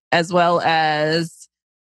 as well as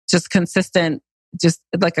just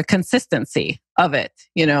like a consistency of it,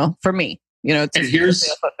 for me, to feel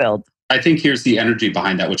fulfilled. I think here's the energy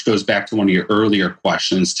behind that, which goes back to one of your earlier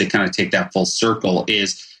questions to kind of take that full circle,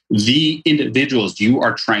 is the individuals you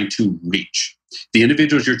are trying to reach. The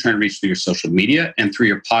individuals you're trying to reach through your social media and through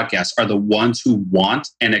your podcast are the ones who want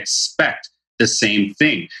and expect the same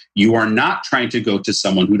thing. You are not trying to go to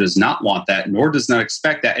someone who does not want that, nor does not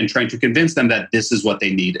expect that, and trying to convince them that this is what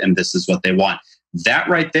they need and this is what they want. That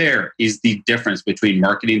right there is the difference between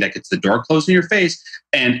marketing that gets the door closed in your face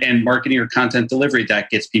and marketing or content delivery that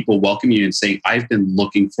gets people welcoming you and saying, I've been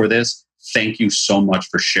looking for this. Thank you so much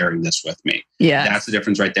for sharing this with me. Yeah, that's the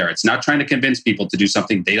difference right there. It's not trying to convince people to do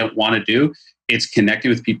something they don't want to do. It's connecting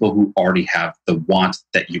with people who already have the want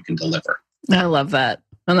that you can deliver. I love that.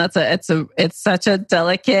 And it's such a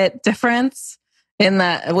delicate difference in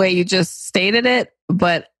that way you just stated it.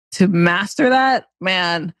 But to master that,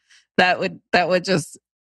 man, that would just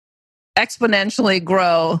exponentially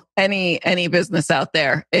grow any business out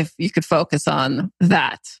there if you could focus on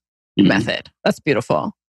that method. That's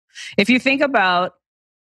beautiful. If you think about,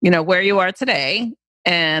 where you are today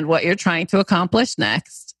and what you're trying to accomplish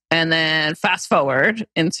next, and then fast forward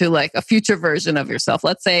into like a future version of yourself,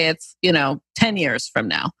 let's say it's, 10 years from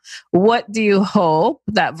now, what do you hope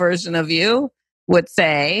that version of you would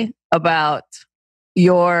say about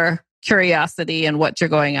your curiosity and what you're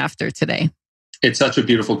going after today? It's such a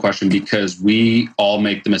beautiful question, because we all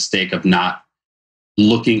make the mistake of not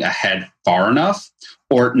looking ahead far enough,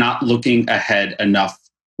 or not looking ahead enough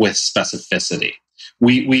with specificity.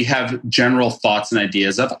 We have general thoughts and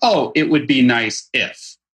ideas of, oh, it would be nice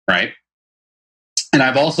if, right? And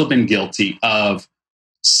I've also been guilty of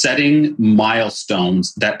setting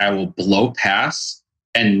milestones that I will blow past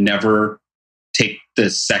and never take the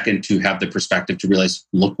second to have the perspective to realize,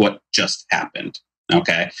 look what just happened.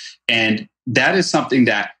 Okay. And that is something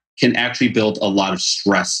that can actually build a lot of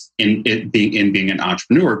stress in being an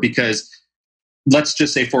entrepreneur, because let's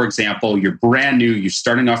just say, for example, you're brand new, you're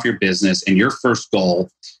starting off your business, and your first goal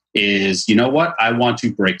is, I want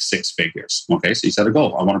to break 6 figures. Okay. So you set a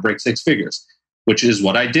goal. I want to break 6 figures, which is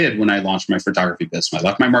what I did when I launched my photography business. I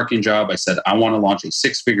left my marketing job. I said, I want to launch a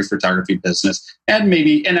 6-figure photography business. And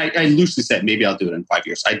I loosely said, maybe I'll do it in 5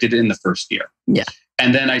 years. I did it in the first year. Yeah.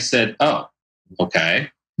 And then I said, oh, okay.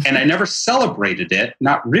 And I never celebrated it,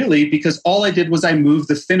 not really, because all I did was I moved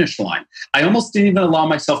the finish line. I almost didn't even allow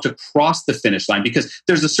myself to cross the finish line, because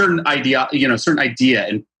there's a certain idea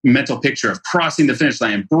and mental picture of crossing the finish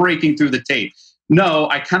line and breaking through the tape. No,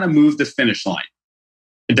 I kind of moved the finish line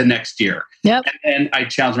the next year. Yep. And I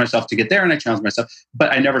challenged myself to get there, and I challenged myself,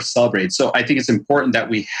 but I never celebrated. So I think it's important that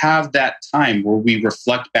we have that time where we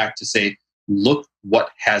reflect back to say, look what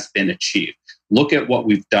has been achieved. Look at what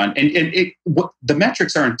we've done. And the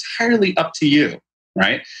metrics are entirely up to you,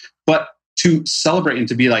 right? But to celebrate and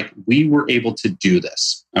to be like, we were able to do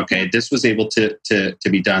this. Okay. This was able to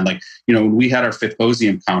be done. Like, when we had our 5th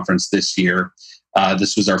Posium conference this year,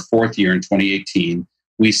 this was our 4th year in 2018.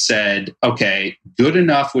 We said, okay, good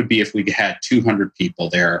enough would be if we had 200 people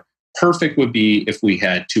there. Perfect would be if we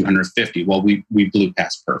had 250. Well, we blew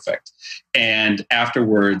past perfect. And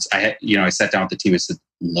afterwards, I sat down with the team and said,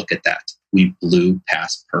 look at that. we blew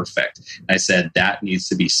past perfect. And I said, that needs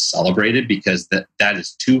to be celebrated because that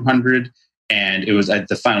is 200. And it was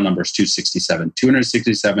the final number is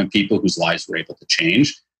 267 people whose lives were able to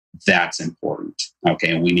change. That's important.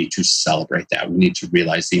 Okay. And we need to celebrate that. We need to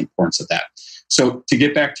realize the importance of that. So to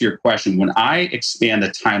get back to your question, when I expand the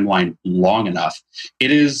timeline long enough,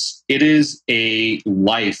 it is a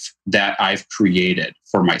life that I've created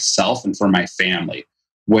for myself and for my family,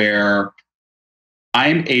 where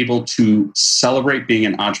I'm able to celebrate being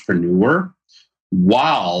an entrepreneur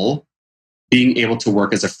while being able to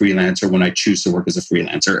work as a freelancer when I choose to work as a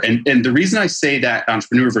freelancer. And the reason I say that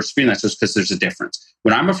entrepreneur versus freelancer is because there's a difference.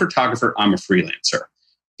 When I'm a photographer, I'm a freelancer.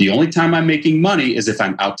 The only time I'm making money is if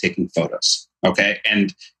I'm out taking photos. Okay.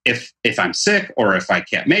 And if I'm sick or if I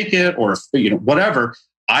can't make it or if, whatever,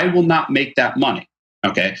 I will not make that money.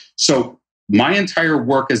 Okay. So my entire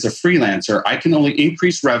work as a freelancer, I can only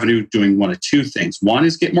increase revenue doing one of two things. One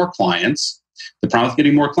is get more clients. The problem with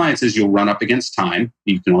getting more clients is you'll run up against time.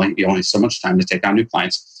 You only have so much time to take on new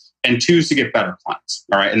clients. And two is to get better clients.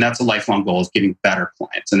 All right. And that's a lifelong goal, is getting better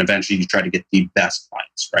clients. And eventually you try to get the best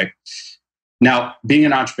clients, right? Now, being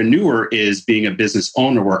an entrepreneur is being a business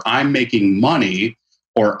owner where I'm making money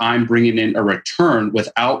or I'm bringing in a return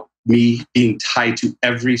without me being tied to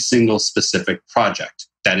every single specific project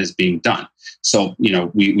that is being done. So,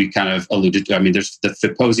 we kind of alluded to, there's the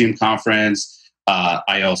Fitposium conference.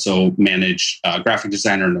 I also manage a graphic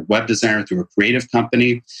designer and a web designer through a creative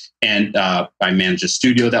company. And I manage a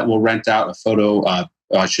studio that will rent out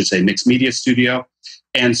mixed media studio.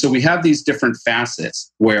 And so we have these different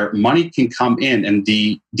facets where money can come in. And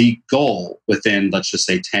the goal within, let's just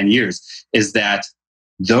say 10 years, is that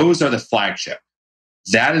those are the flagship.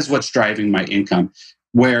 That is what's driving my income.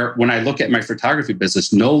 Where when I look at my photography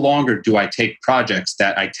business, no longer do I take projects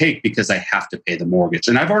that I take because I have to pay the mortgage.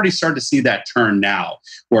 And I've already started to see that turn now,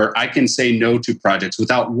 where I can say no to projects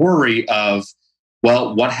without worry of,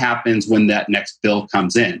 well, what happens when that next bill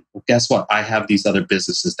comes in? Well, guess what? I have these other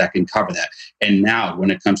businesses that can cover that. And now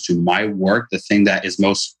when it comes to my work, the thing that is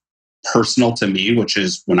most personal to me, which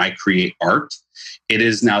is when I create art, it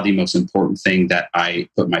is now the most important thing that I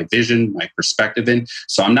put my vision, my perspective in.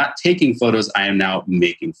 So I'm not taking photos, I am now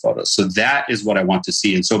making photos. So that is what I want to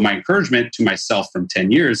see. And so my encouragement to myself from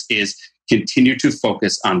 10 years is continue to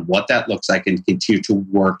focus on what that looks like and continue to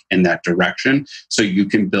work in that direction so you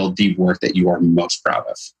can build the work that you are most proud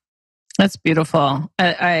of. That's beautiful.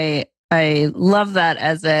 I love that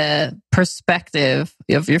as a perspective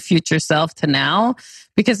of your future self to now,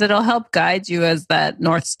 because it'll help guide you as that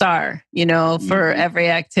North Star, for every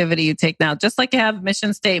activity you take now. Just like you have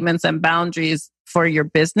mission statements and boundaries for your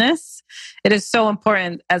business, it is so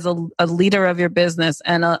important as a leader of your business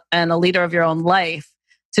and a leader of your own life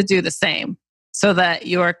to do the same, so that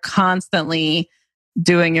you are constantly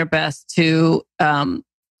doing your best to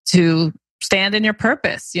stand in your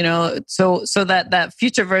purpose, so that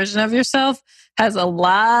future version of yourself has a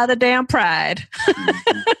lot of damn pride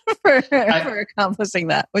for accomplishing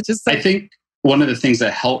that, which is so. I think one of the things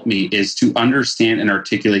that helped me is to understand and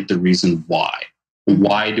articulate the reason why.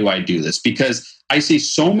 Why do I do this? Because I see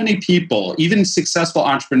so many people, even successful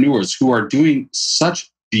entrepreneurs, who are doing such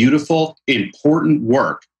beautiful, important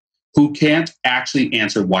work, who can't actually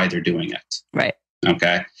answer why they're doing it. Right.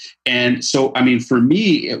 Okay. And so, for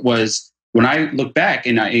me, it was, when I look back,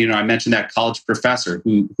 and I mentioned that college professor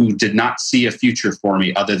who did not see a future for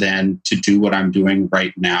me other than to do what I'm doing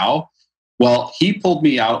right now. Well, he pulled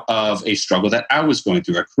me out of a struggle that I was going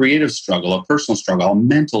through, a creative struggle, a personal struggle, a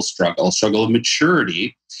mental struggle, a struggle of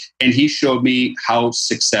maturity. And he showed me how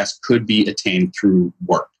success could be attained through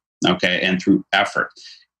work, okay, and through effort.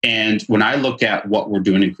 And when I look at what we're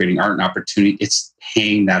doing in creating art and opportunity, it's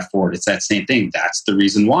paying that forward. It's that same thing. That's the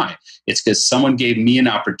reason why. It's because someone gave me an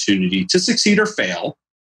opportunity to succeed or fail,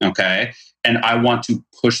 okay? And I want to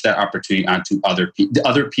push that opportunity onto other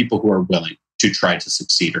people who are willing to try to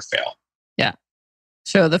succeed or fail. Yeah.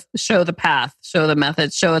 Show the path, show the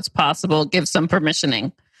method, show it's possible, give some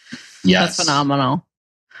permissioning. Yes. That's phenomenal.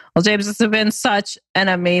 Well, James, this has been such an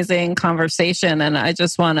amazing conversation, and I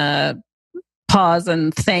just want to pause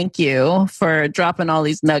and thank you for dropping all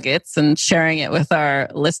these nuggets and sharing it with our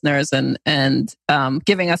listeners and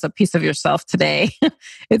giving us a piece of yourself today.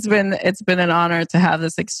 It's been an honor to have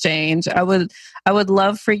this exchange. I would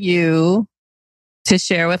love for you to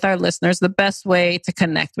share with our listeners the best way to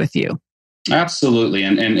connect with you. Absolutely.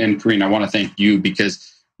 And Kareen, I want to thank you, because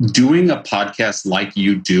doing a podcast like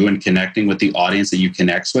you do and connecting with the audience that you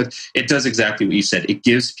connect with, it does exactly what you said. It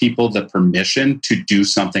gives people the permission to do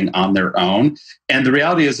something on their own. And the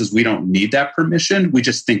reality is we don't need that permission. We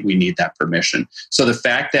just think we need that permission. So the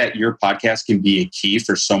fact that your podcast can be a key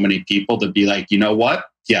for so many people to be like, you know what?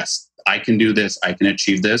 Yes, I can do this. I can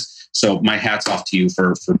achieve this. So my hat's off to you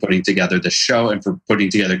for putting together the show and for putting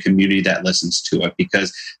together a community that listens to it,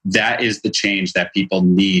 because that is the change that people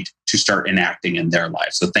need to start enacting in their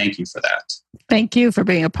lives. So thank you for that. Thank you for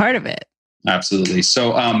being a part of it. Absolutely.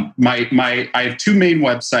 So I have two main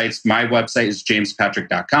websites. My website is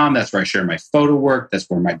jamespatrick.com. That's where I share my photo work. That's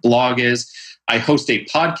where my blog is. I host a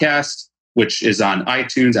podcast, which is on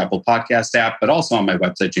iTunes, Apple Podcast app, but also on my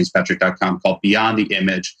website, jamespatrick.com, called Beyond the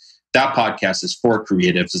Image. That podcast is for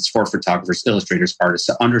creatives. It's for photographers, illustrators, artists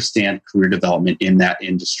to understand career development in that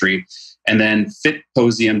industry. And then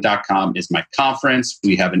fitposium.com is my conference.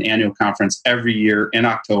 We have an annual conference every year in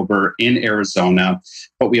October in Arizona.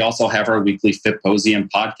 But we also have our weekly Fitposium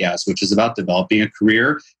podcast, which is about developing a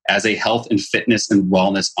career as a health and fitness and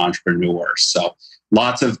wellness entrepreneur. So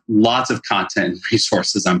lots of content and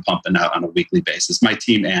resources I'm pumping out on a weekly basis. My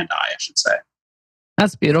team and I should say.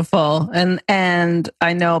 That's beautiful. And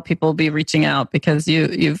I know people will be reaching out because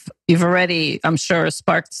you've already, I'm sure,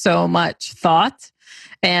 sparked so much thought,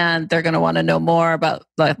 and they're going to want to know more about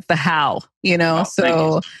the how,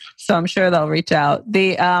 so I'm sure they'll reach out.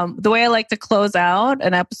 The way I like to close out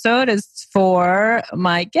an episode is for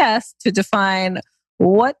my guests to define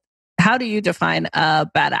how do you define a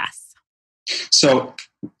badass? So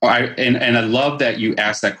I love that you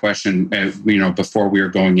asked that question. Before we were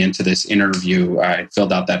going into this interview, I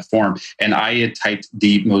filled out that form and I had typed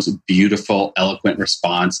the most beautiful, eloquent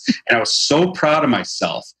response, and I was so proud of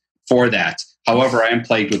myself for that. However, I am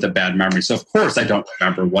plagued with a bad memory, so of course I don't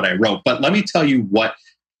remember what I wrote. But let me tell you what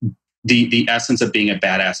the essence of being a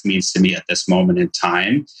badass means to me at this moment in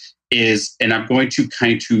time is, and I'm going to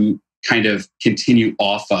kind of continue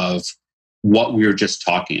off of what we were just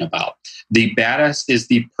talking about. The badass is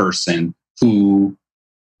the person who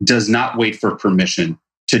does not wait for permission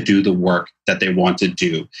to do the work that they want to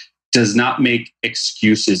do, does not make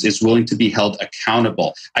excuses, is willing to be held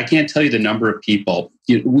accountable. I can't tell you the number of people.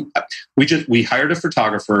 We hired a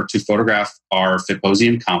photographer to photograph our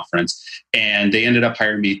Fitposium conference, and they ended up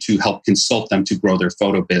hiring me to help consult them to grow their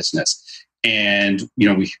photo business. And,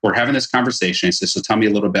 we're having this conversation. I said, so tell me a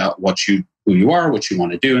little about who you are, what you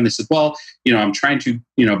want to do. And they said, well, I'm trying to,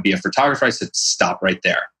 be a photographer. I said, stop right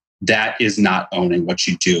there. That is not owning what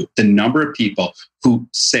you do. The number of people who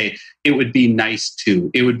say, it would be nice to,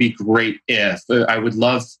 it would be great if, I would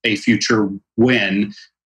love a future when.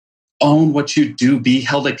 Own what you do. Be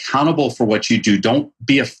held accountable for what you do. Don't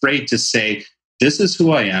be afraid to say, this is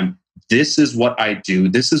who I am. This is what I do.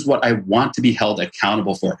 This is what I want to be held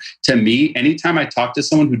accountable for. To me, anytime I talk to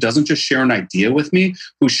someone who doesn't just share an idea with me,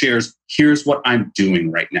 who shares, here's what I'm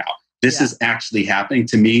doing right now. This is actually happening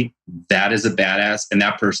to me. That is a badass. And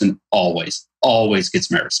that person always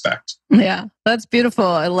gets my respect. Yeah, that's beautiful.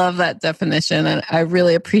 I love that definition. And I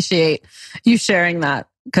really appreciate you sharing that,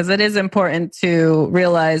 because it is important to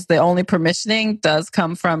realize the only permissioning does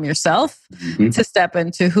come from yourself to step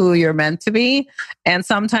into who you're meant to be. And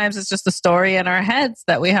sometimes it's just a story in our heads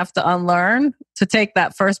that we have to unlearn to take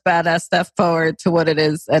that first badass step forward to what it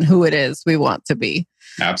is and who it is we want to be.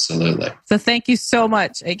 Absolutely. So thank you so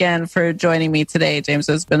much again for joining me today, James.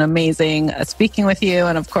 It's been amazing speaking with you.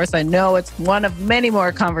 And of course, I know it's one of many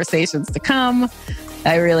more conversations to come.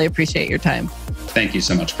 I really appreciate your time. Thank you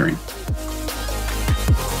so much, Kareen.